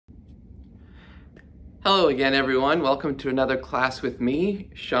Hello again, everyone. Welcome to another class with me,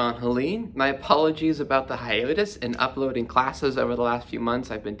 Sean-Haleen. My apologies about the hiatus in uploading classes over the last few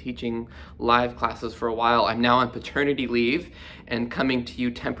months. I've been teaching live classes for a while. I'm now on paternity leave and coming to you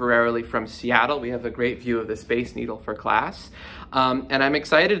temporarily from Seattle. We have a great view of the Space Needle for class. And I'm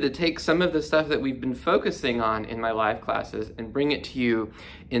excited to take some of the stuff that we've been focusing on in my live classes and bring it to you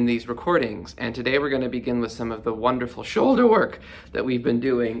in these recordings. And today we're going to begin with some of the wonderful shoulder work that we've been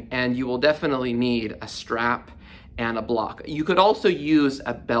doing, and you will definitely need a strap and a block. You could also use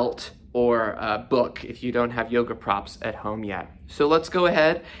a belt or a book if you don't have yoga props at home yet. So let's go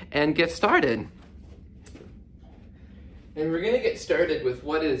ahead and get started. And we're going to get started with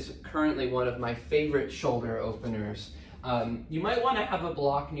what is currently one of my favorite shoulder openers. You might want to have a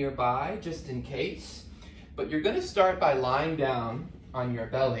block nearby just in case, but you're going to start by lying down on your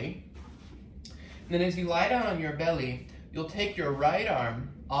belly. And then as you lie down on your belly, you'll take your right arm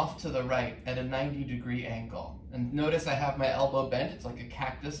off to the right at a 90-degree angle. And notice I have my elbow bent. It's like a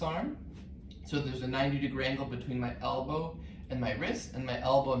cactus arm. So there's a 90-degree angle between my elbow and my wrist and my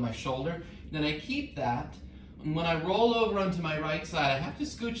elbow and my shoulder. Then I keep that. And when I roll over onto my right side, I have to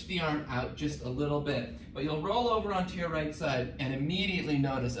scooch the arm out just a little bit. But you'll roll over onto your right side and immediately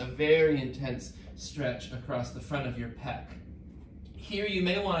notice a very intense stretch across the front of your pec. Here you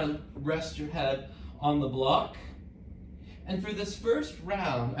may want to rest your head on the block. And for this first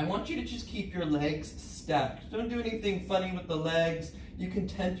round, I want you to just keep your legs stacked. Don't do anything funny with the legs. You can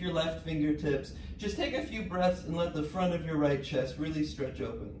tent your left fingertips. Just take a few breaths and let the front of your right chest really stretch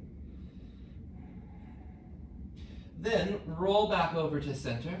open. Then roll back over to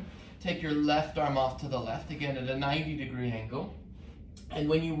center. Take your left arm off to the left, again at a 90-degree angle. And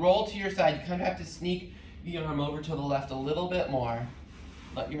when you roll to your side, you kind of have to sneak the arm over to the left a little bit more.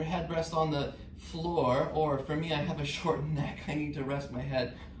 Let your head rest on the floor, or for me, I have a short neck. I need to rest my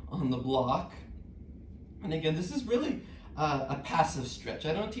head on the block. And again, this is really a passive stretch.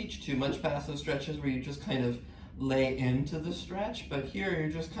 I don't teach too much passive stretches where you just kind of lay into the stretch, but here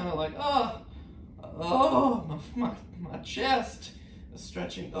you're just kind of like, my chest is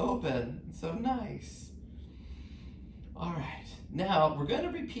stretching open. It's so nice. All right. Now, we're going to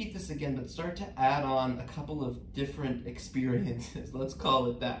repeat this again, but start to add on a couple of different experiences. Let's call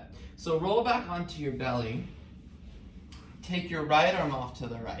it that. So roll back onto your belly. Take your right arm off to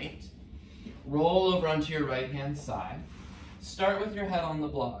the right. Roll over onto your right-hand side. Start with your head on the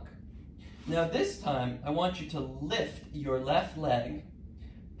block. Now this time, I want you to lift your left leg,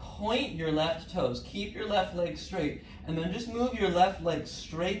 point your left toes, keep your left leg straight, and then just move your left leg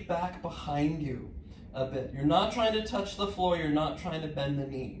straight back behind you a bit. You're not trying to touch the floor, you're not trying to bend the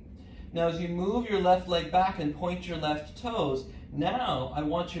knee. Now as you move your left leg back and point your left toes, now I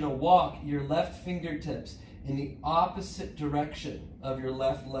want you to walk your left fingertips in the opposite direction of your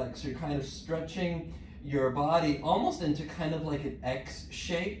left leg. So you're kind of stretching your body almost into kind of like an X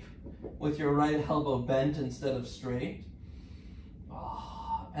shape with your right elbow bent instead of straight.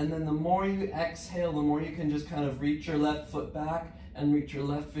 And then the more you exhale, the more you can just kind of reach your left foot back and reach your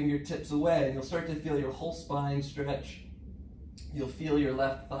left fingertips away. And you'll start to feel your whole spine stretch. You'll feel your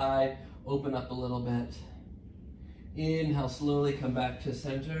left thigh open up a little bit. Inhale, slowly come back to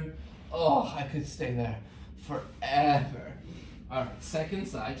center. Oh, I could stay there forever. All right, second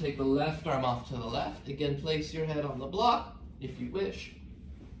side, take the left arm off to the left. Again, place your head on the block if you wish.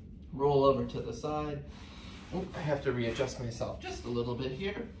 Roll over to the side. Oh, I have to readjust myself just a little bit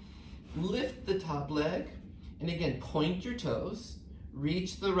here. Lift the top leg, and again, point your toes.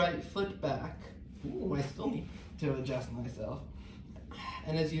 Reach the right foot back. Ooh, I still need to adjust myself.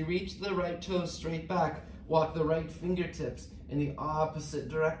 And as you reach the right toes straight back, walk the right fingertips in the opposite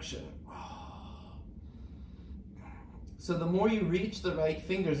direction. So the more you reach the right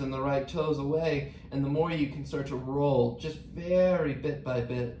fingers and the right toes away, and the more you can start to roll, just very bit by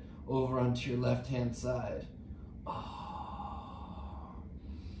bit, over onto your left-hand side.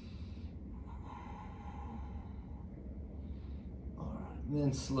 And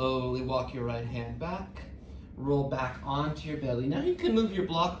then slowly walk your right hand back, roll back onto your belly. Now you can move your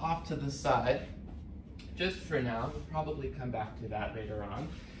block off to the side, just for now. We'll probably come back to that later on.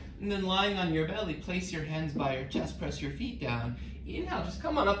 And then lying on your belly, place your hands by your chest, press your feet down. Inhale, just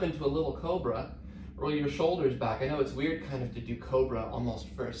come on up into a little cobra. Roll your shoulders back. I know it's weird kind of to do cobra almost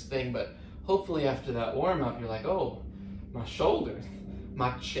first thing, but hopefully after that warm up, you're like, oh, my shoulders,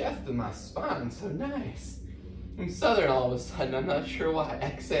 my chest, and my spine, so nice. I'm southern all of a sudden, I'm not sure why.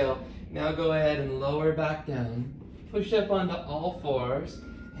 Exhale, now go ahead and lower back down. Push up onto all fours,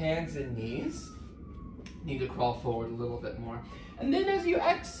 hands and knees. Need to crawl forward a little bit more. And then as you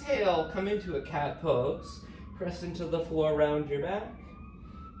exhale, come into a cat pose. Press into the floor around your back.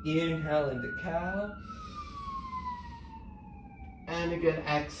 Inhale into cow. And again,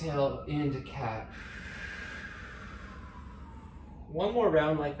 exhale into cat. One more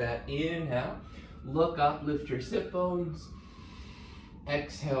round like that. Inhale, look up, lift your sit bones.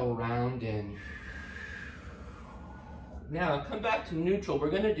 Exhale, round in. Now, come back to neutral. We're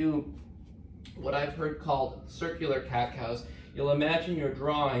going to do what I've heard called circular cat-cows. You'll imagine you're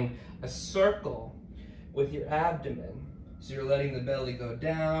drawing a circle with your abdomen. So you're letting the belly go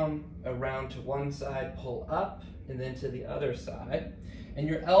down, around to one side, pull up, and then to the other side. And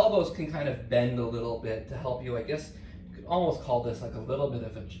your elbows can kind of bend a little bit to help you, I guess, you could almost call this like a little bit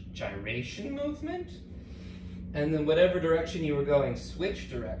of a gyration movement. And then whatever direction you were going,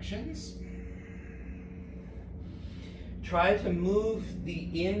 switch directions. Try to move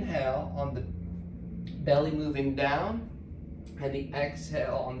the inhale on the belly moving down and the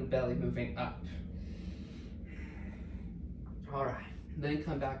exhale on the belly moving up. All right, then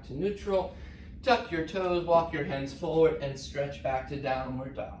come back to neutral. Tuck your toes, walk your hands forward, and stretch back to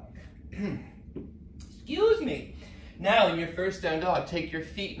downward dog. Excuse me. Now in your first down dog, take your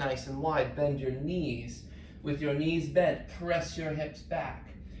feet nice and wide, bend your knees. With your knees bent, press your hips back.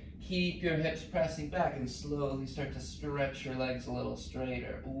 Keep your hips pressing back and slowly start to stretch your legs a little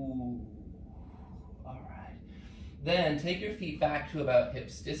straighter. Ooh, all right. Then take your feet back to about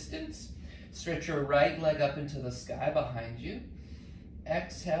hips distance. Stretch your right leg up into the sky behind you.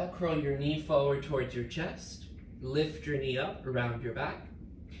 Exhale, curl your knee forward towards your chest. Lift your knee up around your back.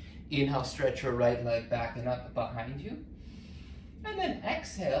 Inhale, stretch your right leg back and up behind you. And then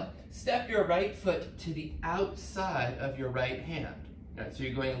exhale, step your right foot to the outside of your right hand. All right, so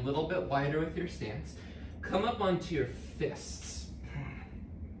you're going a little bit wider with your stance. Come up onto your fists.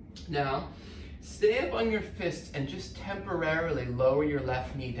 Now, stay up on your fists and just temporarily lower your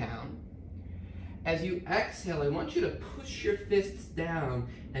left knee down. As you exhale, I want you to push your fists down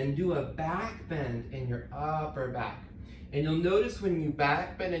and do a back bend in your upper back. And you'll notice when you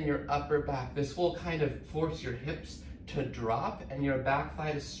back bend in your upper back, this will kind of force your hips to drop and your back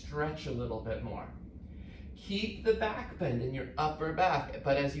thigh to stretch a little bit more. Keep the back bend in your upper back,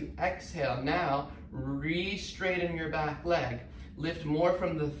 but as you exhale now, re-straighten your back leg. Lift more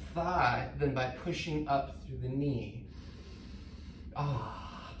from the thigh than by pushing up through the knee.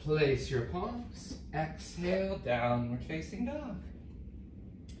 Place your palms. Exhale, downward facing dog.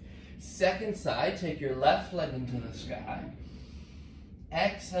 Second side, take your left leg into the sky.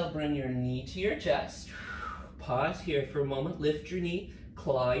 Exhale, bring your knee to your chest. Pause here for a moment, lift your knee,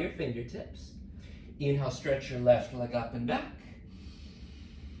 claw your fingertips. Inhale, stretch your left leg up and back.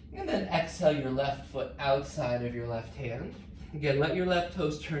 And then exhale your left foot outside of your left hand. Again, let your left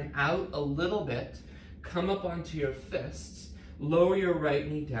toes turn out a little bit. Come up onto your fists. Lower your right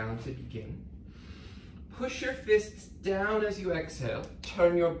knee down to begin. Push your fists down as you exhale.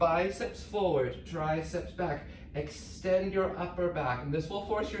 Turn your biceps forward, triceps back. Extend your upper back. And this will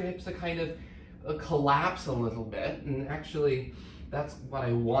force your hips to kind of collapse a little bit. And actually, that's what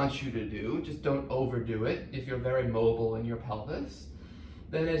I want you to do. Just don't overdo it if you're very mobile in your pelvis.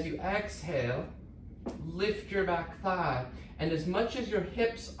 Then as you exhale, lift your back thigh. And as much as your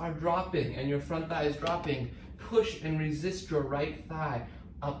hips are dropping and your front thigh is dropping, push and resist your right thigh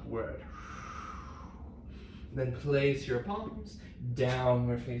upward. Then place your palms,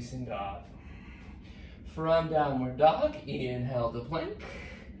 downward facing dog. From downward dog, inhale to plank.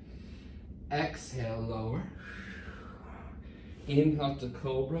 Exhale, lower. Inhale to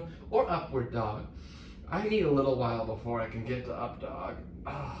cobra or upward dog. I need a little while before I can get to up dog.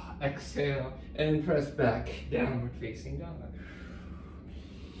 Exhale and press back, downward facing dog.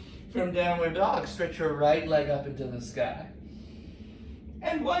 From downward dog, stretch your right leg up into the sky.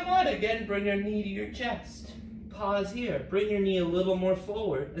 And why not again, bring your knee to your chest. Pause here, bring your knee a little more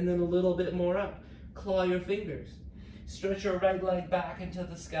forward and then a little bit more up. Claw your fingers. Stretch your right leg back into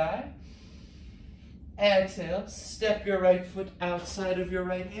the sky. Exhale, step your right foot outside of your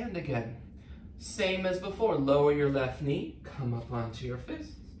right hand again. Same as before, lower your left knee, come up onto your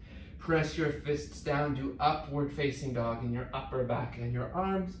fists. Press your fists down, do upward facing dog in your upper back and your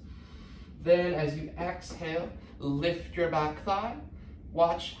arms. Then as you exhale, lift your back thigh.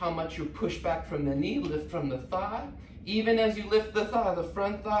 Watch how much you push back from the knee, lift from the thigh. Even as you lift the thigh, the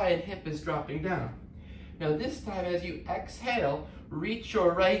front thigh and hip is dropping down. Now this time as you exhale, reach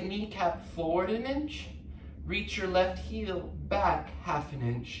your right kneecap forward an inch. Reach your left heel back half an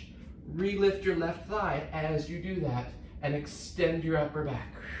inch. Relift your left thigh as you do that and extend your upper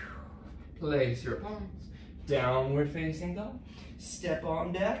back. Place your palms, downward facing dog. Step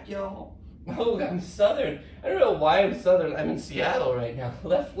on back, y'all. Oh, I'm Southern. I don't know why I'm Southern. I'm in Seattle right now.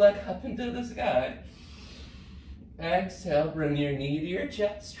 Left leg up into the sky. Exhale, bring your knee to your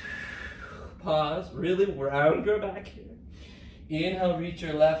chest. Pause, really round your back here. Inhale, reach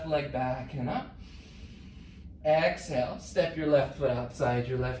your left leg back and up. Exhale, step your left foot outside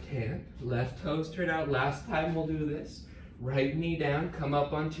your left hand. Left toes turn out. Last time we'll do this. Right knee down, come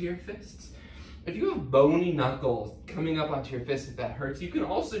up onto your fists. If you have bony knuckles coming up onto your fists, if that hurts, you can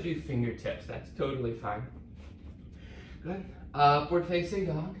also do fingertips. That's totally fine. Good. Upward facing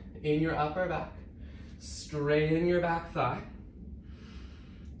dog in your upper back. Straighten your back thigh.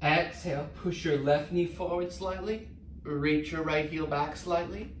 Exhale, push your left knee forward slightly. Reach your right heel back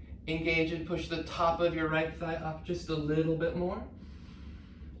slightly. Engage and push the top of your right thigh up just a little bit more.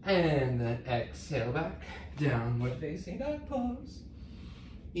 And then exhale back, downward facing dog pose.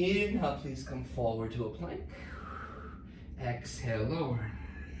 Inhale, please come forward to a plank. Exhale, lower.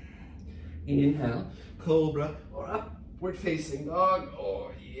 Inhale, cobra or upward facing dog.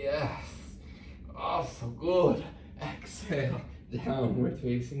 Oh, yes. Oh, so good. Exhale, downward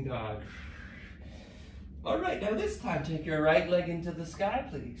facing dog. All right, now this time, take your right leg into the sky,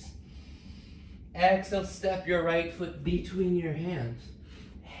 please. Exhale, step your right foot between your hands.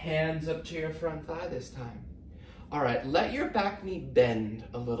 Hands up to your front thigh this time. All right, let your back knee bend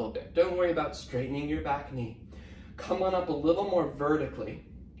a little bit. Don't worry about straightening your back knee. Come on up a little more vertically.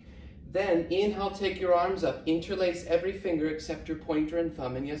 Then inhale, take your arms up. Interlace every finger except your pointer and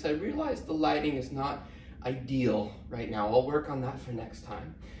thumb. And yes, I realize the lighting is not ideal right now. I'll work on that for next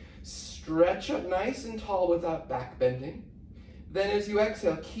time. Stretch up nice and tall without back bending. Then as you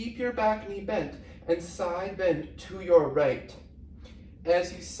exhale, keep your back knee bent and side bend to your right.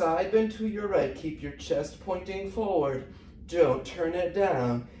 As you side bend to your right, keep your chest pointing forward. Don't turn it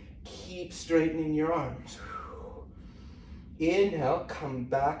down. Keep straightening your arms. Inhale, come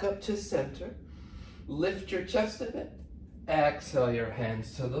back up to center. Lift your chest a bit. Exhale your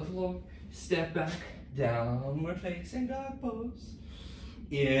hands to the floor. Step back, downward facing dog pose.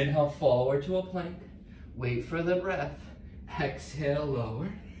 Inhale, forward to a plank. Wait for the breath. Exhale, lower.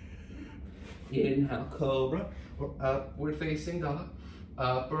 Inhale, cobra or upward facing dog.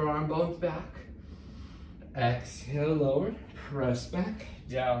 Upper arm bones back. Exhale, lower. Press back,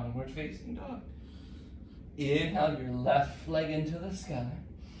 downward facing dog. Inhale your left leg into the sky.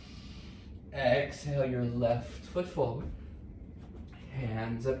 Exhale your left foot forward.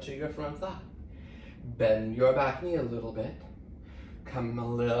 Hands up to your front thigh. Bend your back knee a little bit. Come a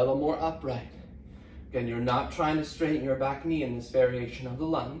little more upright. Again, you're not trying to straighten your back knee in this variation of the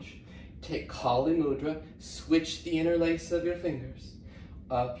lunge. Take Kali Mudra, switch the interlace of your fingers.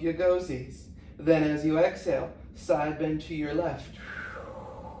 Up you go, Z's. Then as you exhale, side bend to your left.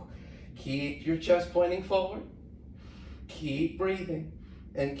 Keep your chest pointing forward. Keep breathing.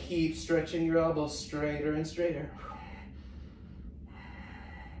 And keep stretching your elbows straighter and straighter.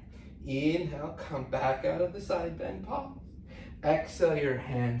 Inhale, come back out of the side bend, pause. Exhale your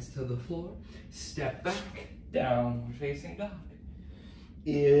hands to the floor. Step back, downward facing dog.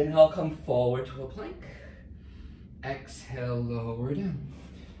 Inhale, come forward to a plank. Exhale, lower down.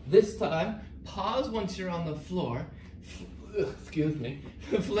 This time, pause once you're on the floor. Excuse me.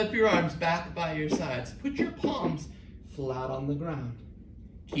 Flip your arms back by your sides. Put your palms flat on the ground.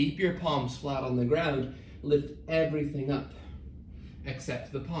 Keep your palms flat on the ground. Lift everything up,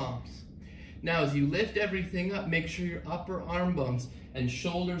 except the palms. Now, as you lift everything up, make sure your upper arm bones and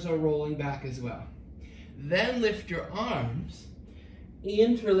shoulders are rolling back as well. Then lift your arms,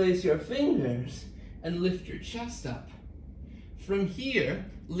 interlace your fingers, and lift your chest up. From here,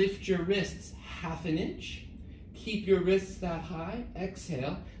 lift your wrists 1/2 inch. Keep your wrists that high.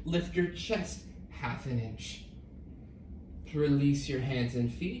 Exhale, lift your chest 1/2 inch. Release your hands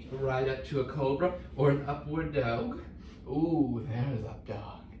and feet, right up to a cobra or an upward dog. Ooh, there's up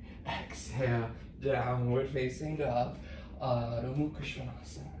dog. Exhale, downward facing dog. Adho Mukha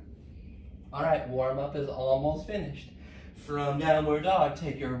Svanasana. All right, warm up is almost finished. From downward dog,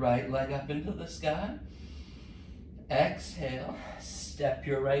 take your right leg up into the sky. Exhale, step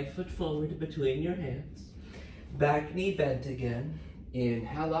your right foot forward between your hands. Back knee bent again.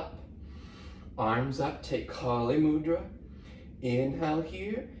 Inhale up. Arms up, take Kali Mudra. Inhale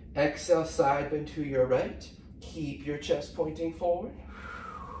here. Exhale, side bend to your right. Keep your chest pointing forward.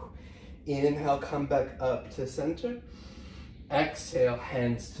 Inhale, come back up to center. Exhale,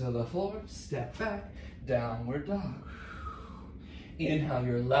 hands to the floor. Step back, downward dog. Inhale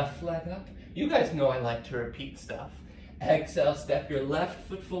your left leg up. You guys know I like to repeat stuff. Exhale, step your left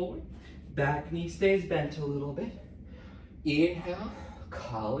foot forward. Back knee stays bent a little bit. Inhale,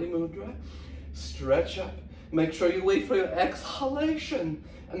 Kali Mudra. Stretch up. Make sure you wait for your exhalation.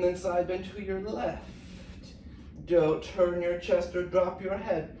 And then side bend to your left. Don't turn your chest or drop your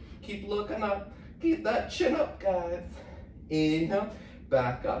head. Keep looking up. Keep that chin up, guys. Inhale,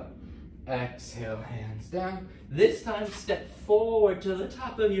 back up. Exhale, hands down. This time, step forward to the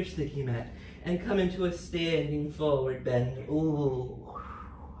top of your sticky mat and come into a standing forward bend. Ooh.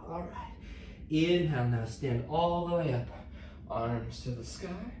 All right. Inhale, now stand all the way up. Arms to the sky.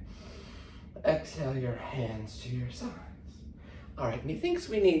 Exhale, your hands to your sides. All right, methinks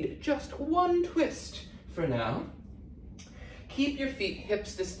we need just one twist for now. Keep your feet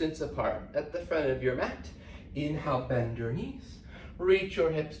hips distance apart at the front of your mat. Inhale, bend your knees. Reach your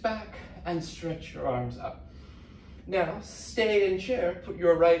hips back and stretch your arms up. Now, stay in chair. Put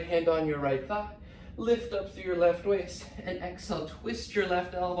your right hand on your right thigh. Lift up through your left waist and exhale. Twist your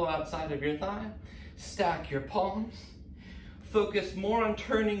left elbow outside of your thigh. Stack your palms. Focus more on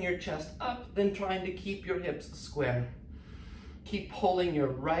turning your chest up than trying to keep your hips square. Keep pulling your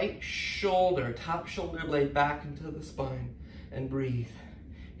right shoulder, top shoulder blade back into the spine and breathe.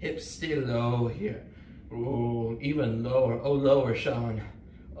 Hips stay low here. Oh, even lower. Oh, lower, Sean.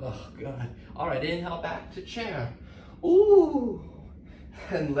 Oh, God. All right, inhale back to chair. Ooh.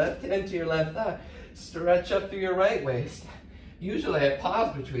 And left hand to your left thigh. Stretch up through your right waist. Usually I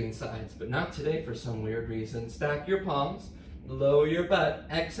pause between sides, but not today for some weird reason. Stack your palms. Lower your butt.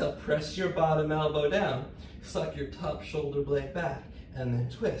 Exhale, press your bottom elbow down. Suck your top shoulder blade back, and then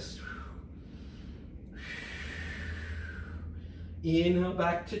twist. Inhale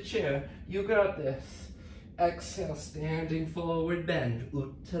back to chair. You got this. Exhale, standing forward bend.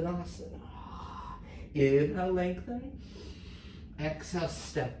 Uttanasana. Inhale, lengthen. Exhale,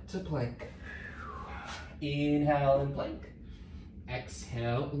 step to plank. Inhale and plank.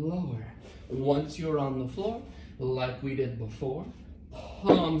 Exhale, lower. Once you're on the floor, like we did before,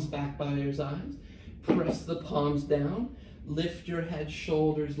 palms back by your sides. Press the palms down. Lift your head,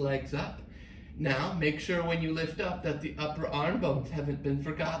 shoulders, legs up. Now, make sure when you lift up that the upper arm bones haven't been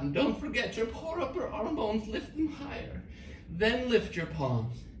forgotten. Don't forget your poor upper arm bones. Lift them higher. Then lift your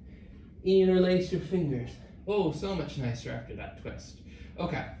palms. Interlace your fingers. Oh, so much nicer after that twist.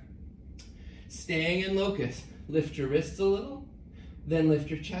 Okay. Staying in locust. Lift your wrists a little. Then lift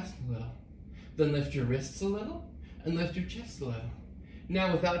your chest a little. Then lift your wrists a little. And lift your chest a little.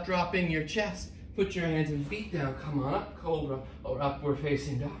 Now, without dropping your chest, put your hands and feet down. Come on up, cobra or upward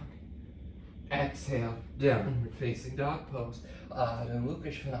facing dog. Exhale, downward facing dog pose. Adho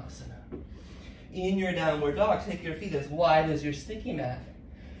Mukha Svanasana. In your downward dog, take your feet as wide as your sticky mat.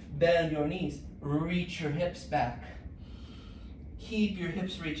 Bend your knees. Reach your hips back. Keep your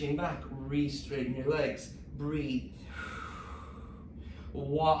hips reaching back. Re-straighten your legs. Breathe.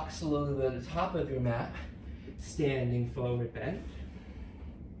 Walk slowly to the top of your mat. Standing forward bend.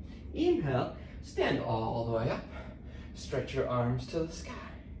 Inhale. Stand all the way up. Stretch your arms to the sky.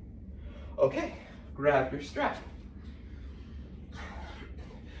 Okay, grab your strap.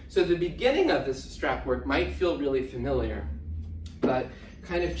 So the beginning of this strap work might feel really familiar, but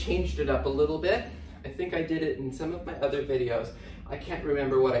kind of changed it up a little bit. I think I did it in some of my other videos. I can't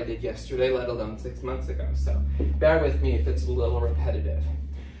remember what I did yesterday, let alone 6 months ago, so bear with me if it's a little repetitive.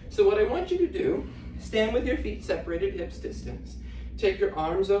 So what I want you to do, stand with your feet separated hips distance. Take your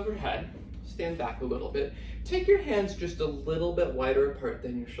arms overhead, stand back a little bit. Take your hands just a little bit wider apart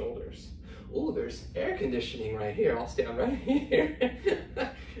than your shoulders. Oh, there's air conditioning right here. I'll stand right here.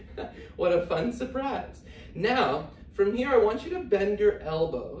 What a fun surprise. Now, from here, I want you to bend your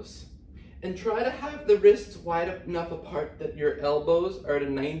elbows and try to have the wrists wide enough apart that your elbows are at a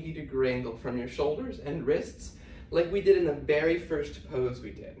 90-degree angle from your shoulders and wrists, like we did in the very first pose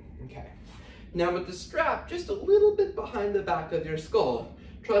we did. Okay. Now with the strap just a little bit behind the back of your skull,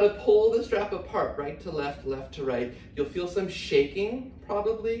 try to pull the strap apart, right to left, left to right. You'll feel some shaking,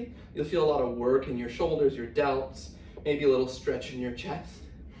 probably. You'll feel a lot of work in your shoulders, your delts, maybe a little stretch in your chest.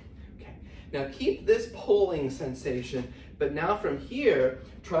 Okay. Now keep this pulling sensation, but now from here,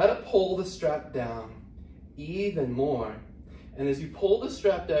 try to pull the strap down even more. And as you pull the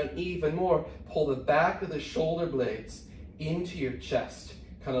strap down even more, pull the back of the shoulder blades into your chest.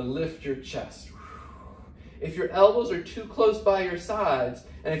 Kind of lift your chest. If your elbows are too close by your sides,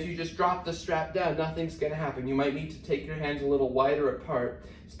 and if you just drop the strap down, nothing's going to happen. You might need to take your hands a little wider apart,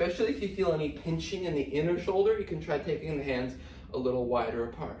 especially if you feel any pinching in the inner shoulder. You can try taking the hands a little wider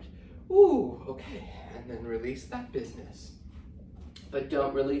apart. Ooh, okay, and then release that business. But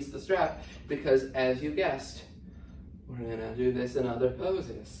don't release the strap, because as you guessed, we're going to do this in other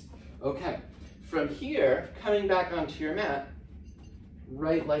poses. Okay, from here, coming back onto your mat,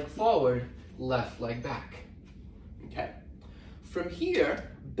 right leg forward, left leg back. Okay. From here,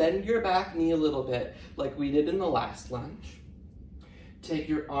 bend your back knee a little bit, like we did in the last lunge. Take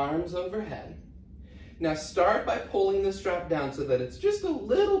your arms overhead. Now start by pulling the strap down so that it's just a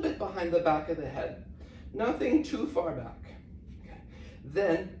little bit behind the back of the head. Nothing too far back. Okay.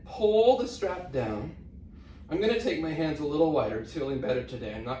 Then pull the strap down. I'm going to take my hands a little wider. It's feeling better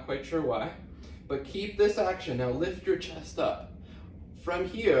today. I'm not quite sure why. But keep this action. Now lift your chest up. From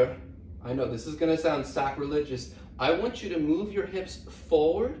here, I know this is going to sound sacrilegious. I want you to move your hips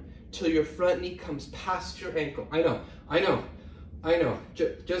forward till your front knee comes past your ankle. I know.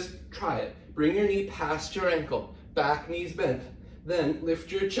 Just try it. Bring your knee past your ankle. Back knee's bent. Then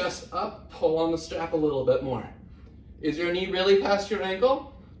lift your chest up, pull on the strap a little bit more. Is your knee really past your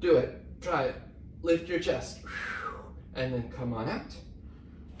ankle? Do it. Try it. Lift your chest. And then come on out.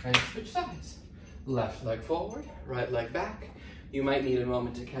 And switch sides. Left leg forward, right leg back. You might need a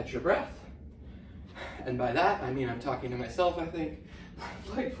moment to catch your breath. And by that, I mean I'm talking to myself, I think.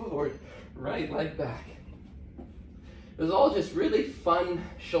 Left leg forward, right leg back. It was all just really fun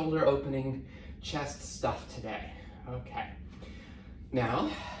shoulder opening chest stuff today. Okay. Now,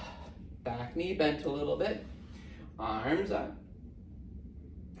 back knee bent a little bit. Arms up.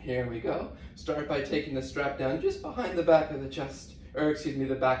 Here we go. Start by taking the strap down just behind the back of the chest, or excuse me,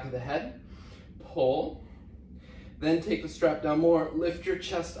 the back of the head. Pull. Then take the strap down more. Lift your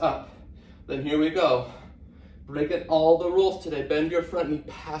chest up. Then here we go. Breaking all the rules today. Bend your front knee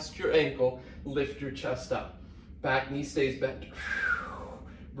past your ankle. Lift your chest up. Back knee stays bent.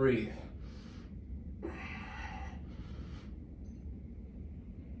 Breathe.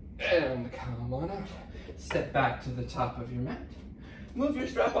 And come on out. Step back to the top of your mat. Move your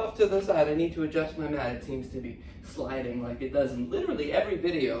strap off to the side. I need to adjust my mat. It seems to be sliding like it does in literally every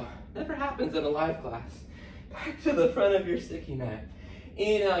video. Never happens in a live class. Back to the front of your sticky mat.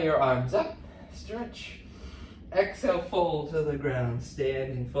 Inhale your arms up. Stretch. Exhale, fold to the ground.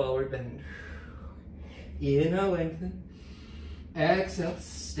 Standing forward bend. Inhale, lengthen. Exhale,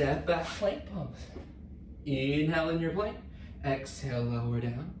 step back, plank pose. Inhale in your plank. Exhale, lower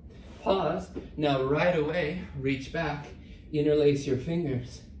down. Pause. Now right away, reach back. Interlace your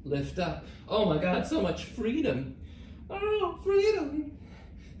fingers. Lift up. Oh my God, so much freedom. Oh, freedom.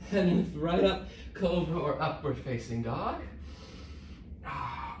 And lift right up, cobra or upward facing dog.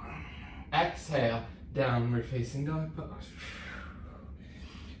 Exhale, downward facing dog pose.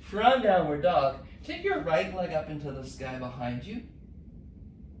 From downward dog, take your right leg up into the sky behind you.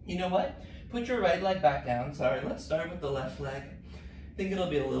 You know what? Put your right leg back down. Sorry, let's start with the left leg. I think it'll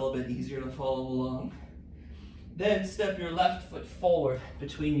be a little bit easier to follow along. Then step your left foot forward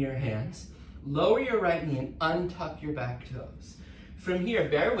between your hands. Lower your right knee and untuck your back toes. From here,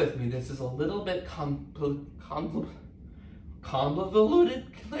 bear with me, this is a little bit complicated.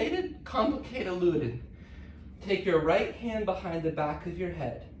 Take your right hand behind the back of your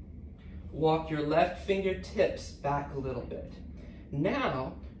head. Walk your left fingertips back a little bit.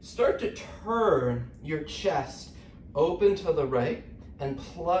 Now, start to turn your chest open to the right and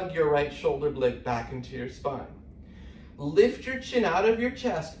plug your right shoulder blade back into your spine. Lift your chin out of your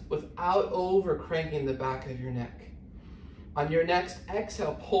chest without over cranking the back of your neck. On your next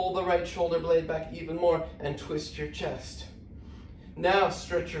exhale, pull the right shoulder blade back even more and twist your chest. Now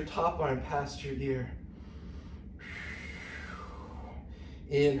stretch your top arm past your ear.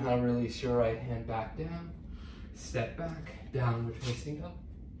 Inhale, release your right hand back down. Step back, downward facing dog.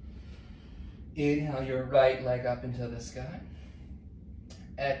 Inhale your right leg up into the sky.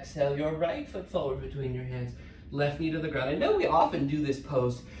 Exhale your right foot forward between your hands. Left knee to the ground. I know we often do this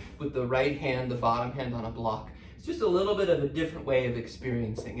pose with the right hand, the bottom hand on a block. It's just a little bit of a different way of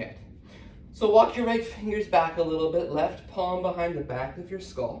experiencing it. So walk your right fingers back a little bit. Left palm behind the back of your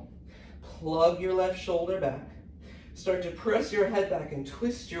skull. Plug your left shoulder back. Start to press your head back and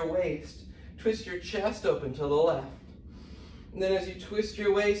twist your waist. Twist your chest open to the left. And then as you twist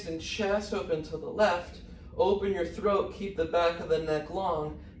your waist and chest open to the left, open your throat, keep the back of the neck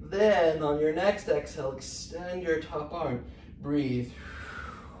long. Then on your next exhale, extend your top arm. Breathe.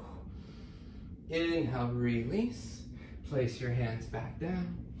 Inhale, release. Place your hands back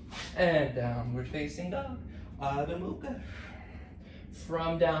down. And downward facing dog. Adho Mukha.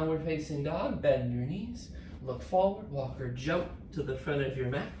 From downward facing dog, bend your knees. Look forward, walk or jump to the front of your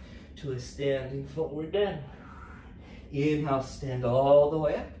mat to a standing forward bend. Inhale, stand all the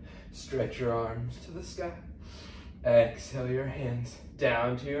way up. Stretch your arms to the sky. Exhale your hands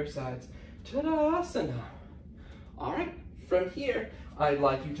down to your sides. Tadasana. All right, from here, I'd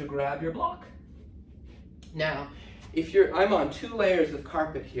like you to grab your block. Now, I'm on 2 layers of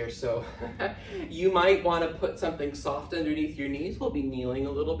carpet here, so you might want to put something soft underneath your knees. We'll be kneeling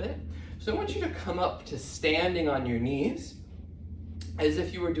a little bit. So I want you to come up to standing on your knees as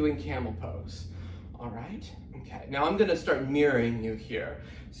if you were doing camel pose. All right? Okay, now I'm going to start mirroring you here.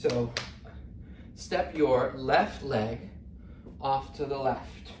 So step your left leg off to the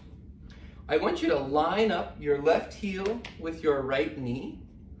left. I want you to line up your left heel with your right knee,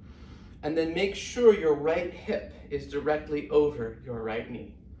 and then make sure your right hip is directly over your right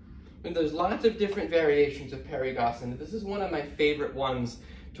knee. And there's lots of different variations of Parigasana. This is one of my favorite ones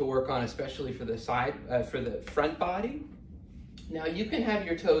to work on, especially for the for the front body. Now you can have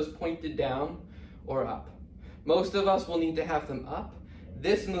your toes pointed down or up. Most of us will need to have them up.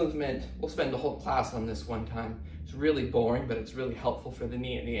 This movement, we'll spend the whole class on this one time. It's really boring, but it's really helpful for the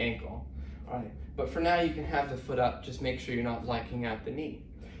knee and the ankle. All right, but for now you can have the foot up. Just make sure you're not blanking out the knee.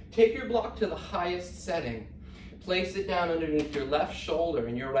 Take your block to the highest setting. Place it down underneath your left shoulder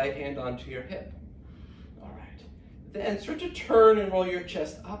and your right hand onto your hip. All right, then start to turn and roll your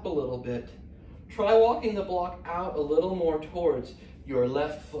chest up a little bit. Try walking the block out a little more towards your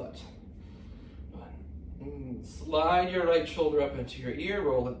left foot. Slide your right shoulder up into your ear,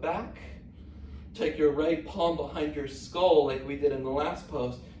 roll it back. Take your right palm behind your skull like we did in the last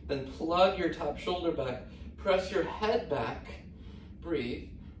pose. Then plug your top shoulder back. Press your head back. Breathe.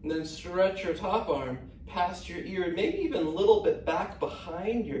 And then stretch your top arm past your ear, maybe even a little bit back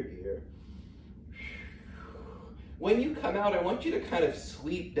behind your ear. When you come out, I want you to kind of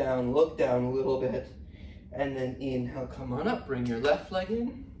sweep down, look down a little bit, and then inhale, come on up. Bring your left leg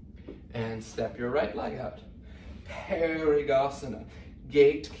in and step your right leg out. Parigasana,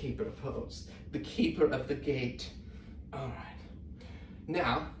 gatekeeper pose, the keeper of the gate. All right.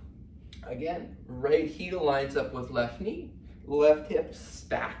 Now, again, right heel lines up with left knee, left hip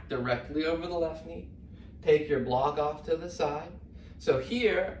stacked directly over the left knee. Take your block off to the side. So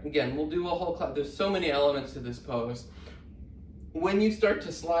here, again, we'll do a whole class. There's so many elements to this pose. When you start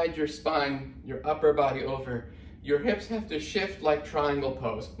to slide your spine, your upper body over, your hips have to shift like triangle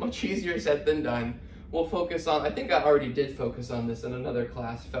pose. Much easier said than done. We'll focus on, I think I already did focus on this in another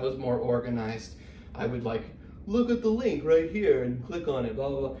class. If I was more organized, I would like, look at the link right here and click on it, blah,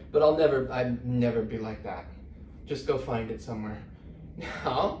 blah, blah. But I'd never be like that. Just go find it somewhere.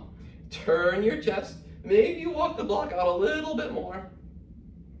 Now, turn your chest. Maybe you walk the block out a little bit more.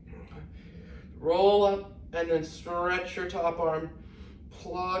 Roll up and then stretch your top arm.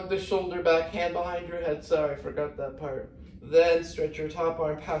 Plug the shoulder back, hand behind your head. Sorry, forgot that part. Then stretch your top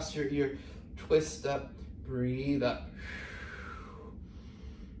arm past your ear. Twist up, breathe up.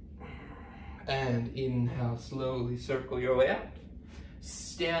 And inhale, slowly circle your way out.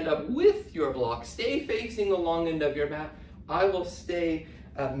 Stand up with your block. Stay facing the long end of your mat. I will stay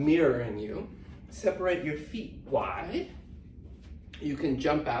mirroring you. Separate your feet wide. You can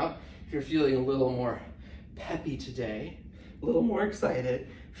jump out if you're feeling a little more peppy today, a little more excited.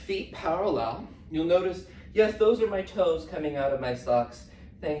 Feet parallel. You'll notice, yes, those are my toes coming out of my socks,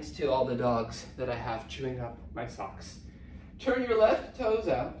 thanks to all the dogs that I have chewing up my socks. Turn your left toes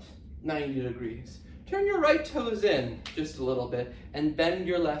out, 90 degrees. Turn your right toes in just a little bit and bend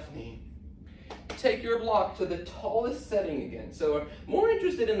your left knee. Take your block to the tallest setting again. So we're more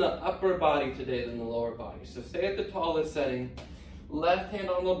interested in the upper body today than the lower body. So stay at the tallest setting. Left hand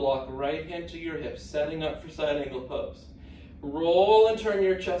on the block, right hand to your hips, setting up for side angle pose. Roll and turn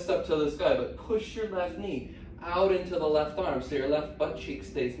your chest up to the sky, but push your left knee out into the left arm so your left butt cheek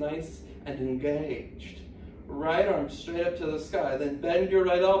stays nice and engaged. Right arm straight up to the sky, then bend your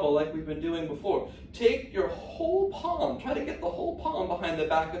right elbow like we've been doing before. Take your whole palm, try to get the whole palm behind the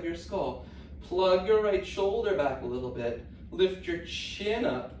back of your skull. Plug your right shoulder back a little bit, lift your chin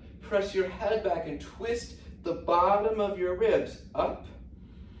up, press your head back and twist the bottom of your ribs up.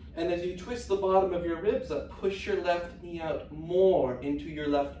 And as you twist the bottom of your ribs up, push your left knee out more into your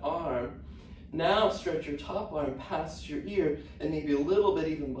left arm. Now stretch your top arm past your ear and maybe a little bit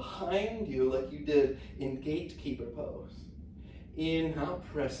even behind you like you did in gatekeeper pose. Inhale,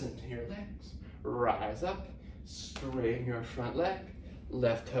 press into your legs. Rise up, straighten your front leg,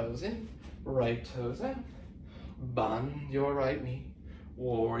 left toes in. Right toes out. Bend your right knee.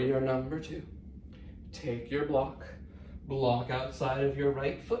 Warrior number 2. Take your block. Block outside of your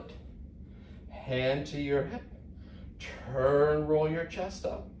right foot. Hand to your hip. Turn, roll your chest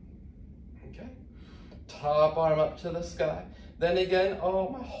up. Okay. Top arm up to the sky. Then again, oh,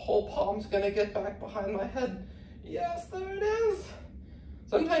 my whole palm's gonna get back behind my head. Yes, there it is.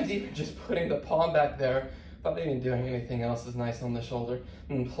 Sometimes even just putting the palm back there, not even doing anything else, is nice on the shoulder.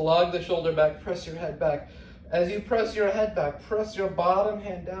 And plug the shoulder back, press your head back. As you press your head back, press your bottom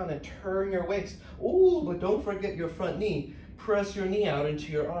hand down and turn your waist. Ooh, but don't forget your front knee. Press your knee out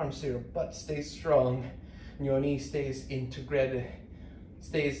into your arm so your butt stays strong and your knee stays integrated,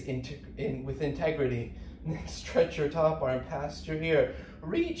 with integrity. And then stretch your top arm past your ear.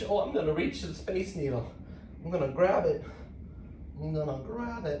 Reach, oh, I'm gonna reach to the Space Needle. I'm gonna grab it. I'm gonna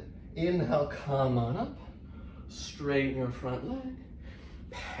grab it. Inhale, come on up. Straighten your front leg.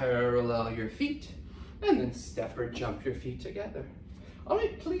 Parallel your feet. And then step or jump your feet together. All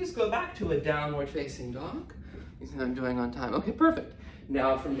right, please go back to a downward facing dog. You think I'm doing on time? Okay, perfect.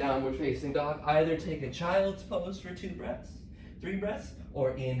 Now from downward facing dog, either take a child's pose for 2 breaths, 3 breaths,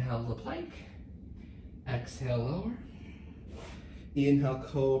 or inhale the plank. Exhale, lower. Inhale,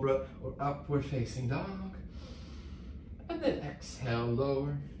 cobra or upward facing dog. And then exhale,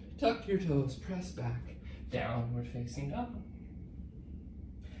 lower. Tuck your toes, press back. Downward facing dog.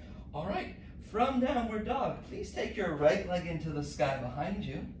 All right, from downward dog, please take your right leg into the sky behind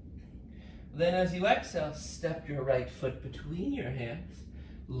you. Then as you exhale, step your right foot between your hands.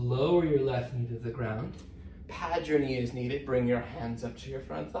 Lower your left knee to the ground. Pad your knee as needed. Bring your hands up to your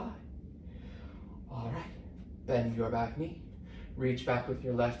front thigh. All right, bend your back knee. Reach back with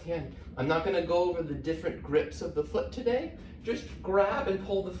your left hand. I'm not going to go over the different grips of the foot today. Just grab and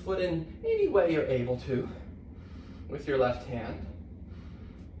pull the foot in any way you're able to with your left hand.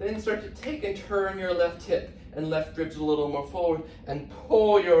 Then start to take and turn your left hip and left ribs a little more forward and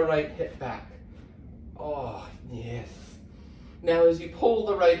pull your right hip back. Oh, yes. Now as you pull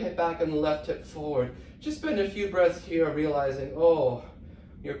the right hip back and the left hip forward, just spend a few breaths here realizing, oh,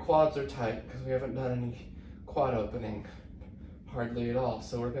 your quads are tight because we haven't done any quad opening. Hardly at all,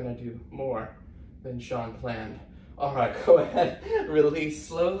 so we're gonna do more than Sean planned. All right, go ahead, release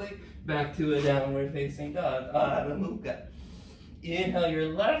slowly, back to a downward facing dog, Adho Mukha. Inhale your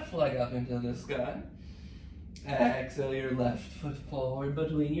left leg up into the sky. Exhale your left foot forward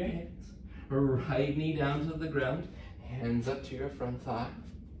between your hands. Right knee down to the ground, hands up to your front thigh.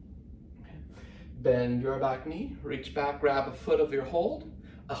 Bend your back knee, reach back, grab a hold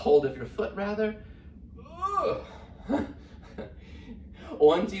of your foot rather.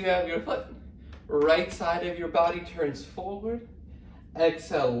 Once you have your foot, right side of your body turns forward.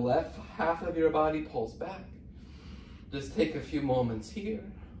 Exhale, left half of your body pulls back. Just take a few moments here.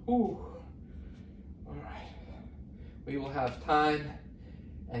 Ooh. All right. We will have time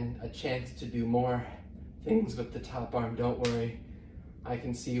and a chance to do more things with the top arm. Don't worry. I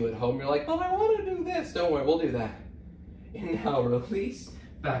can see you at home. You're like, but I want to do this. Don't worry, we'll do that. Inhale, release.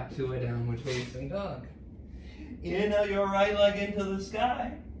 Back to a downward facing dog. Inhale your right leg into the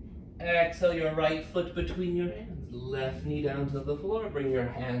sky. Exhale your right foot between your hands. Left knee down to the floor. Bring your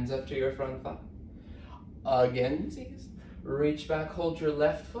hands up to your front thigh. Again, reach back, hold your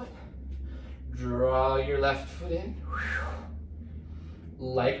left foot. Draw your left foot in.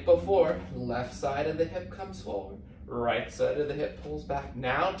 Like before, left side of the hip comes forward. Right side of the hip pulls back.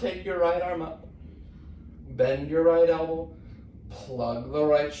 Now take your right arm up. Bend your right elbow. Plug the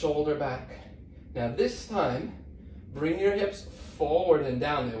right shoulder back. Now this time, bring your hips forward and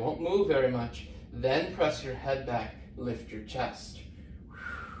down. They won't move very much. Then press your head back. Lift your chest.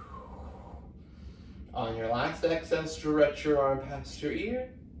 On your last exhale, stretch your arm past your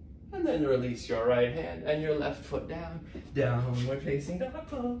ear. And then release your right hand and your left foot down. Downward facing dog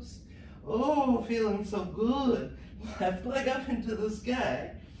pose. Oh, feeling so good. Left leg up into the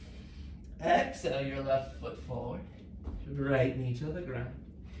sky. Exhale your left foot forward. Right knee to the ground.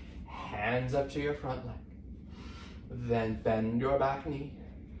 Hands up to your front leg. Then bend your back knee.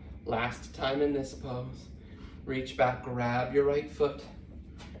 Last time in this pose. Reach back, grab your right foot.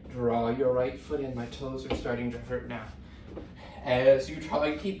 Draw your right foot in. My toes are starting to hurt now. As you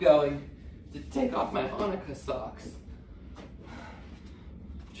try, keep going to take off my Hanukkah socks.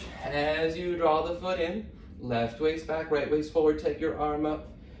 As you draw the foot in, left waist back, right waist forward, take your arm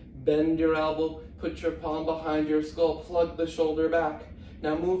up, bend your elbow, put your palm behind your skull, plug the shoulder back.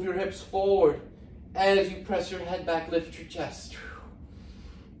 Now move your hips forward. As you press your head back, lift your chest.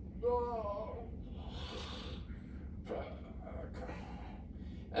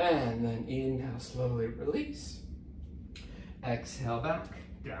 And then inhale, slowly release. Exhale back,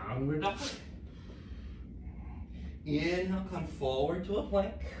 downward dog. Inhale, come forward to a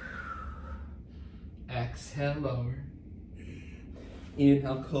plank. Exhale, lower.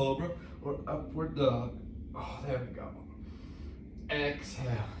 Inhale, cobra or upward dog. Oh, there we go.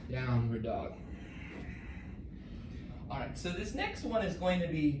 Exhale, downward dog. All right, so this next one is going to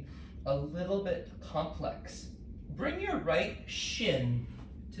be a little bit complex. Bring your right shin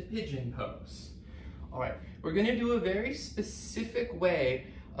to pigeon pose. All right, we're gonna do a very specific way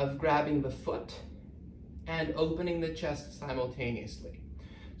of grabbing the foot and opening the chest simultaneously.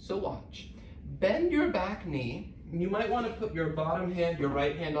 So watch. Bend your back knee. You might want to put your bottom hand, your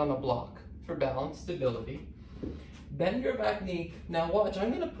right hand on a block for balance, stability. Bend your back knee. Now watch,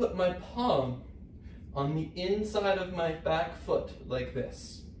 I'm gonna put my palm on the inside of my back foot like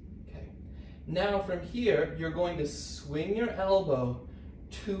this. Okay. Now from here, you're going to swing your elbow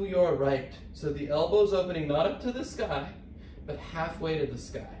to your right. So the elbow's opening not up to the sky, but halfway to the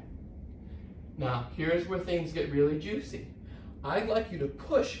sky. Now, here's where things get really juicy. I'd like you to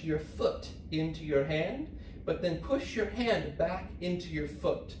push your foot into your hand, but then push your hand back into your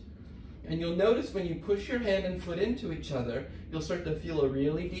foot. And you'll notice when you push your hand and foot into each other, you'll start to feel a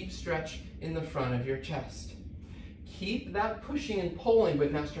really deep stretch in the front of your chest. Keep that pushing and pulling,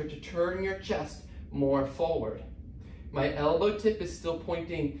 but now start to turn your chest more forward. My elbow tip is still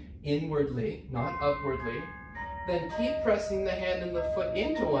pointing inwardly, not upwardly. Then keep pressing the hand and the foot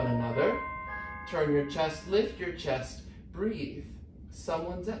into one another. Turn your chest, lift your chest, breathe.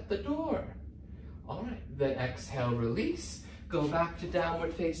 Someone's at the door. All right, then exhale, release. Go back to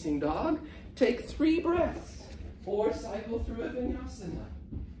downward facing dog. Take 3 breaths or cycle through a vinyasana.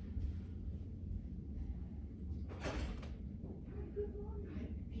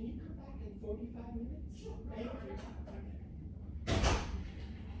 Can you come back in 45 minutes?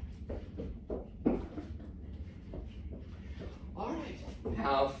 All right,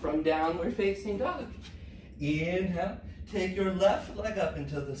 now from downward facing dog. Inhale, take your left leg up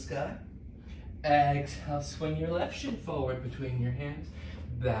into the sky. Exhale, swing your left shin forward between your hands.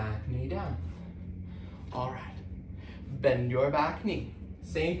 Back knee down. All right, bend your back knee.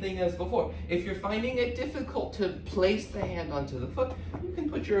 Same thing as before. If you're finding it difficult to place the hand onto the foot, you can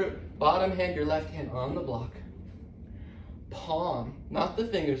put your bottom hand, your left hand on the block. Palm, not the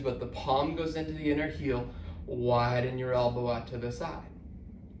fingers, but the palm goes into the inner heel. Widen your elbow out to the side.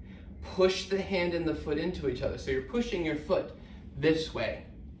 Push the hand and the foot into each other. So you're pushing your foot this way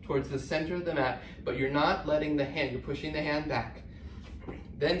towards the center of the mat, but you're not letting the hand, you're pushing the hand back.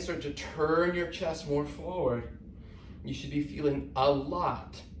 Then start to turn your chest more forward. You should be feeling a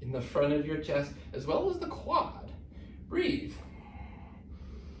lot in the front of your chest as well as the quad. Breathe.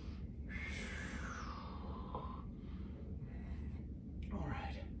 All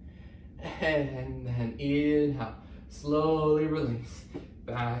right. And then inhale, slowly release.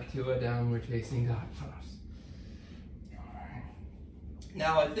 Back to a downward facing dog pose. All right.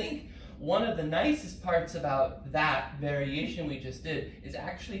 Now I think one of the nicest parts about that variation we just did is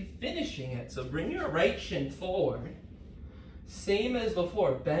actually finishing it. So bring your right shin forward. Same as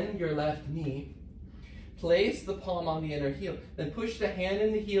before, bend your left knee. Place the palm on the inner heel. Then push the hand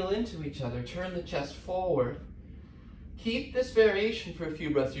and the heel into each other. Turn the chest forward. Keep this variation for a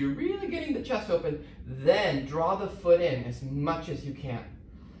few breaths. You're really getting the chest open. Then draw the foot in as much as you can.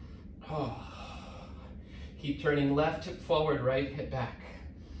 Oh. Keep turning left hip forward, right hip back.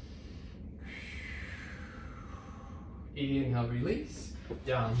 Inhale, release.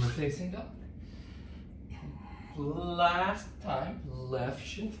 Downward facing dog. Last time, left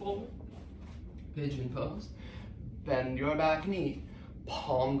shin forward. Pigeon pose. Bend your back knee.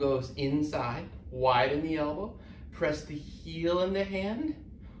 Palm goes inside. Widen the elbow. Press the heel in the hand.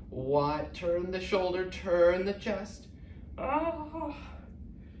 Wide, turn the shoulder, turn the chest. Ah.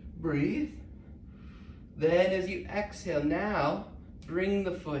 Breathe. Then as you exhale, now bring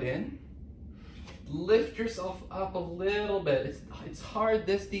the foot in. Lift yourself up a little bit. It's hard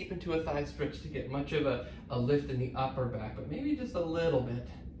this deep into a thigh stretch to get much of a lift in the upper back, but maybe just a little bit.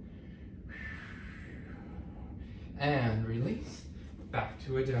 And release. Back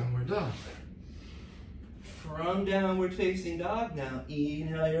to a downward dog. From downward facing dog, now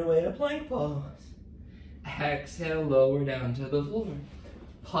inhale your way to plank pose. Exhale, lower down to the floor.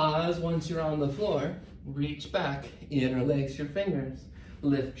 Pause once you're on the floor. Reach back, interlace your fingers.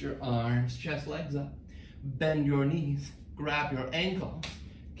 Lift your arms, chest, legs up. Bend your knees, grab your ankles.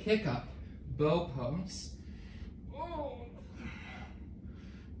 Kick up, bow pose. Oh.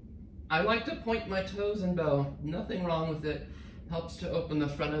 I like to point my toes and bow. Nothing wrong with it. Helps to open the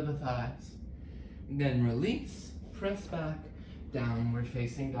front of the thighs. Then release, press back, downward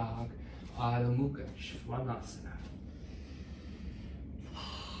facing dog, Adho Mukha Svanasana.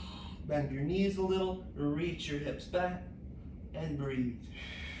 Bend your knees a little, reach your hips back, and breathe.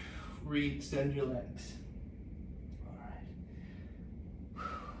 Re-extend your legs. All right.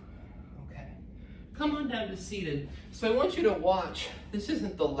 Okay. Come on down to seated. So I want you to watch. This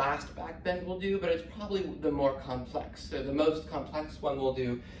isn't the last back bend we'll do, but it's probably the more complex. So the most complex one we'll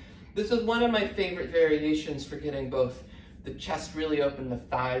do. This is one of my favorite variations for getting both the chest really open, the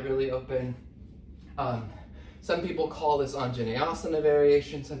thigh really open. Some people call this Anjaneyasana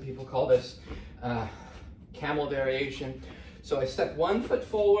variation. Some people call this camel variation. So I step one foot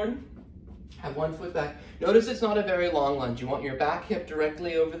forward, have one foot back. Notice it's not a very long lunge. You want your back hip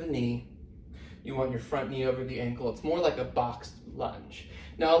directly over the knee. You want your front knee over the ankle. It's more like a boxed lunge.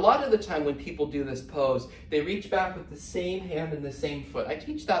 Now, a lot of the time when people do this pose, they reach back with the same hand and the same foot. I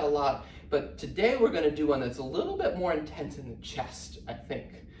teach that a lot, but today we're going to do one that's a little bit more intense in the chest, I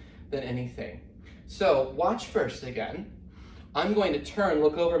think, than anything. So watch first again. I'm going to turn,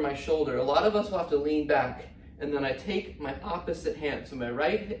 look over my shoulder. A lot of us will have to lean back, and then I take my opposite hand. So my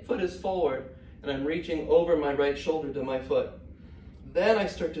right foot is forward, and I'm reaching over my right shoulder to my foot. Then I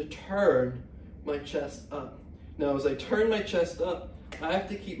start to turn my chest up. Now as I turn my chest up, I have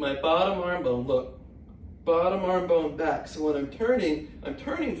to keep my bottom arm bone, look, bottom arm bone back. So when I'm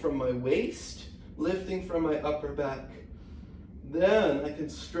turning from my waist, lifting from my upper back. Then I can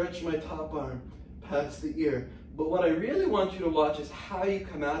stretch my top arm past the ear. But what I really want you to watch is how you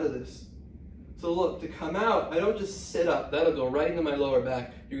come out of this. So look, to come out, I don't just sit up. That'll go right into my lower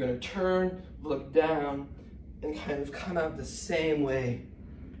back. You're going to turn, look down, and kind of come out the same way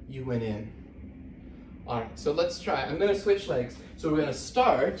you went in. All right, so let's try. I'm going to switch legs. So we're going to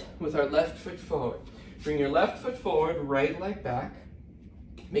start with our left foot forward. Bring your left foot forward, right leg back.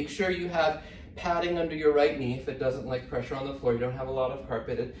 Make sure you have padding under your right knee if it doesn't like pressure on the floor. You don't have a lot of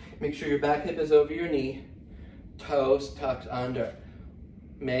carpet. Make sure your back hip is over your knee. Toes tucked under.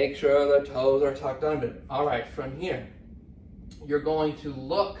 Make sure the toes are tucked under. All right, from here, you're going to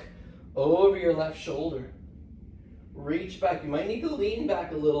look over your left shoulder. Reach back. You might need to lean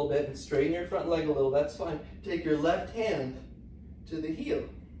back a little bit and straighten your front leg a little. That's fine. Take your left hand to the heel.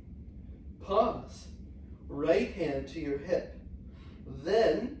 Pause. Right hand to your hip.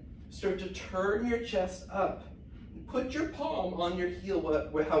 Then start to turn your chest up. Put your palm on your heel,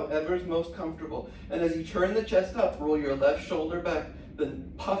 however is most comfortable. And as you turn the chest up, roll your left shoulder back.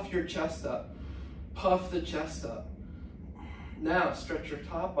 Then puff your chest up. Puff the chest up. Now stretch your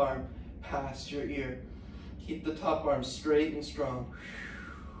top arm past your ear. Keep the top arm straight and strong.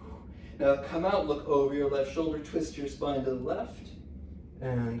 Now come out, look over your left shoulder, twist your spine to the left,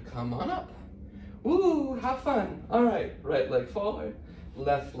 and come on up. Woo, have fun. All right, right leg forward,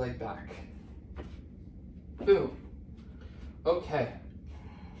 left leg back. Boom. Okay.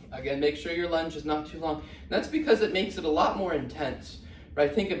 Again, make sure your lunge is not too long. That's because it makes it a lot more intense,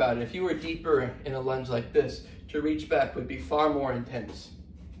 right? Think about it. If you were deeper in a lunge like this, to reach back would be far more intense.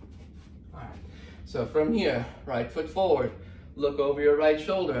 All right. So from here, right foot forward, look over your right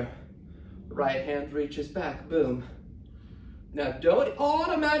shoulder, right hand reaches back, boom. Now don't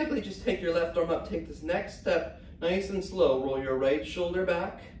automatically just take your left arm up, take this next step nice and slow. Roll your right shoulder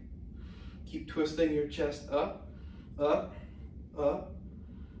back, keep twisting your chest up, up, up,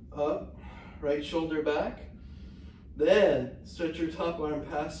 up, right shoulder back. Then stretch your top arm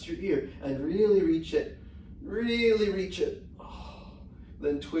past your ear and really reach it, really reach it.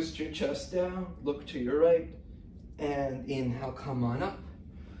 Then twist your chest down, look to your right, and inhale, come on up.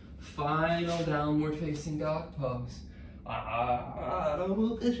 Final downward facing dog pose.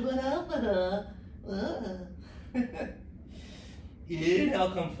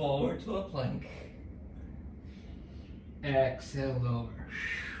 Inhale, come forward to a plank. Exhale, lower.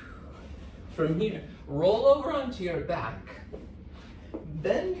 From here, roll over onto your back.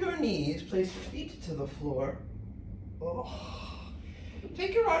 Bend your knees, place your feet to the floor.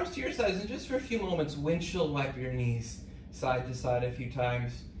 Take your arms to your sides and just for a few moments, windshield wipe your knees side to side a few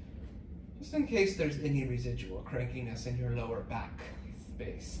times, just in case there's any residual crankiness in your lower back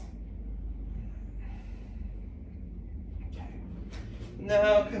space. Okay.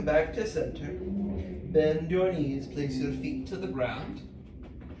 Now come back to center. Bend your knees, place your feet to the ground.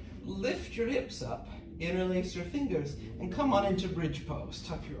 Lift your hips up, interlace your fingers, and come on into bridge pose.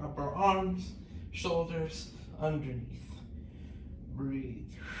 Tuck your upper arms, shoulders underneath. Breathe.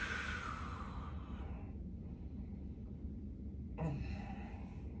 All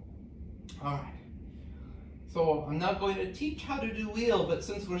right. So I'm not going to teach how to do wheel, but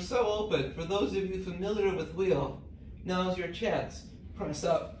since we're so open, for those of you familiar with wheel, now's your chance. Press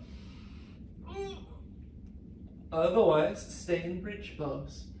up. Otherwise, stay in bridge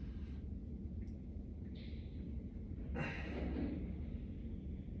pose.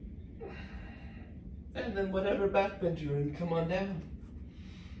 And then whatever back bend you're in, come on down.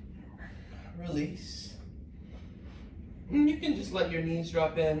 Release. And you can just let your knees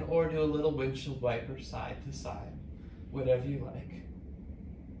drop in or do a little windshield wiper side to side, whatever you like.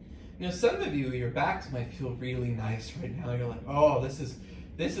 You know, some of you, your backs might feel really nice right now. You're like, oh, this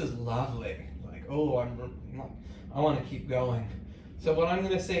is lovely. Like, oh, I want to keep going. So what I'm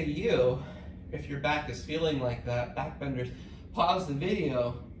going to say to you, if your back is feeling like that, back benders, pause the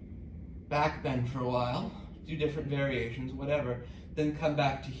video, back bend for a while, do different variations, whatever, then come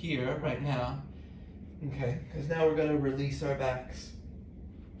back to here right now. Okay, because now we're going to release our backs.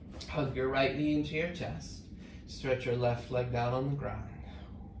 Hug your right knee into your chest. Stretch your left leg down on the ground.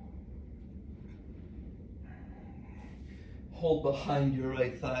 Hold behind your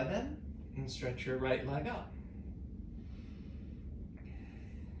right thigh then, and stretch your right leg up.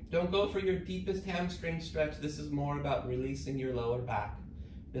 Don't go for your deepest hamstring stretch. This is more about releasing your lower back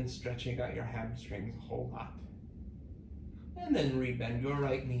than stretching out your hamstrings a whole lot. And then rebend your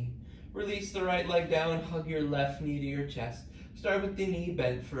right knee. Release the right leg down, hug your left knee to your chest. Start with the knee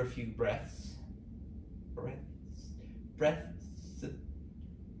bent for a few breaths. Breaths.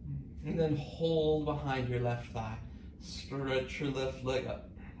 And then hold behind your left thigh. Stretch your left leg up.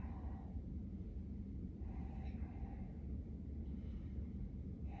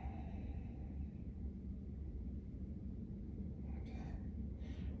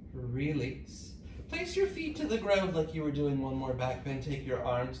 Release. Place your feet to the ground like you were doing one more back bend. Take your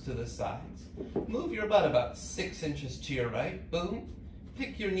arms to the sides. Move your butt about 6 inches to your right. Boom.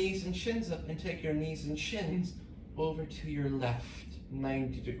 Pick your knees and shins up and take your knees and shins over to your left.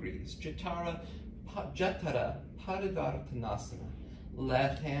 90 degrees. Jatara Parivartanasana.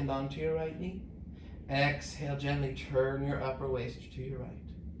 Left hand onto your right knee. Exhale, gently turn your upper waist to your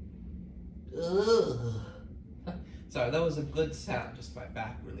right. Ugh. Sorry, that was a good sound, just my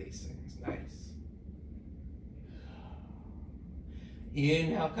back releasing. It's nice.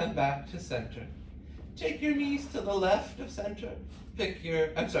 Inhale, come back to center. Take your knees to the left of center. Take your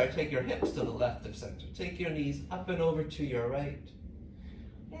hips to the left of center. Take your knees up and over to your right.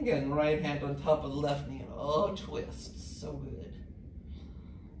 Again, right hand on top of the left knee. Oh, twist. So good.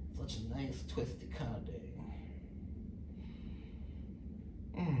 Such a nice twisty kind of day.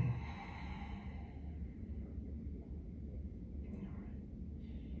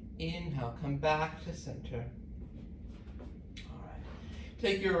 Inhale, come back to center. All right.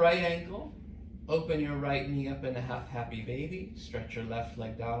 Take your right ankle, open your right knee up in a half happy baby. Stretch your left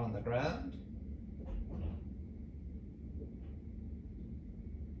leg down on the ground.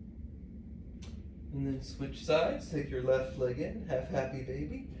 And then switch sides. Take your left leg in, half happy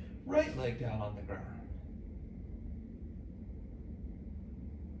baby. Right leg down on the ground.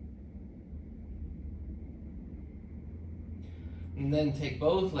 And then take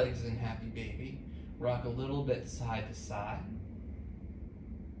both legs in happy baby. Rock a little bit side to side.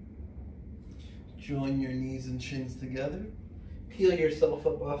 Join your knees and shins together. Peel yourself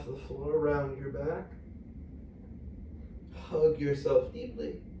up off the floor, round your back. Hug yourself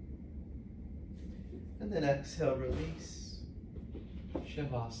deeply. And then exhale, release.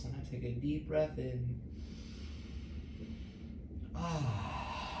 Shavasana. Take a deep breath in.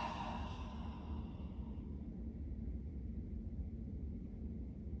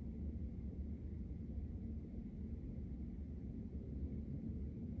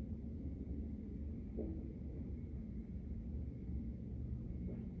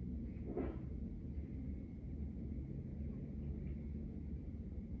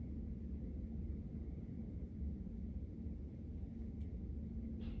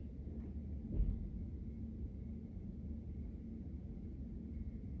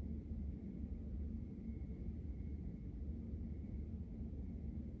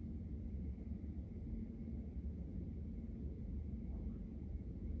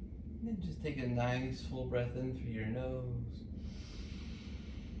 And just take a nice full breath in through your nose.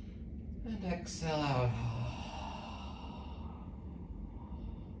 And exhale out.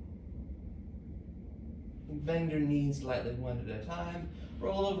 And bend your knees lightly one at a time.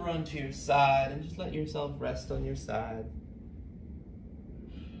 Roll over onto your side and just let yourself rest on your side.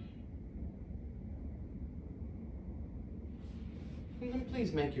 And then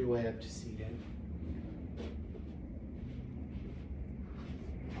please make your way up to seated.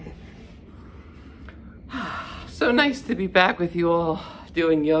 So nice to be back with you all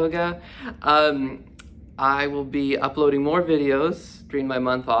doing yoga. I will be uploading more videos during my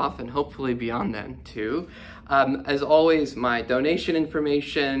month off and hopefully beyond then too. As always, my donation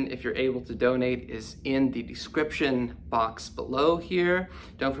information, if you're able to donate, is in the description box below here.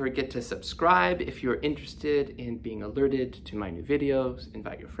 Don't forget to subscribe if you're interested in being alerted to my new videos.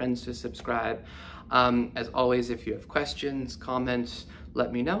 Invite your friends to subscribe. As always, if you have questions, comments,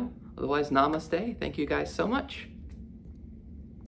 let me know. Otherwise, namaste. Thank you guys so much.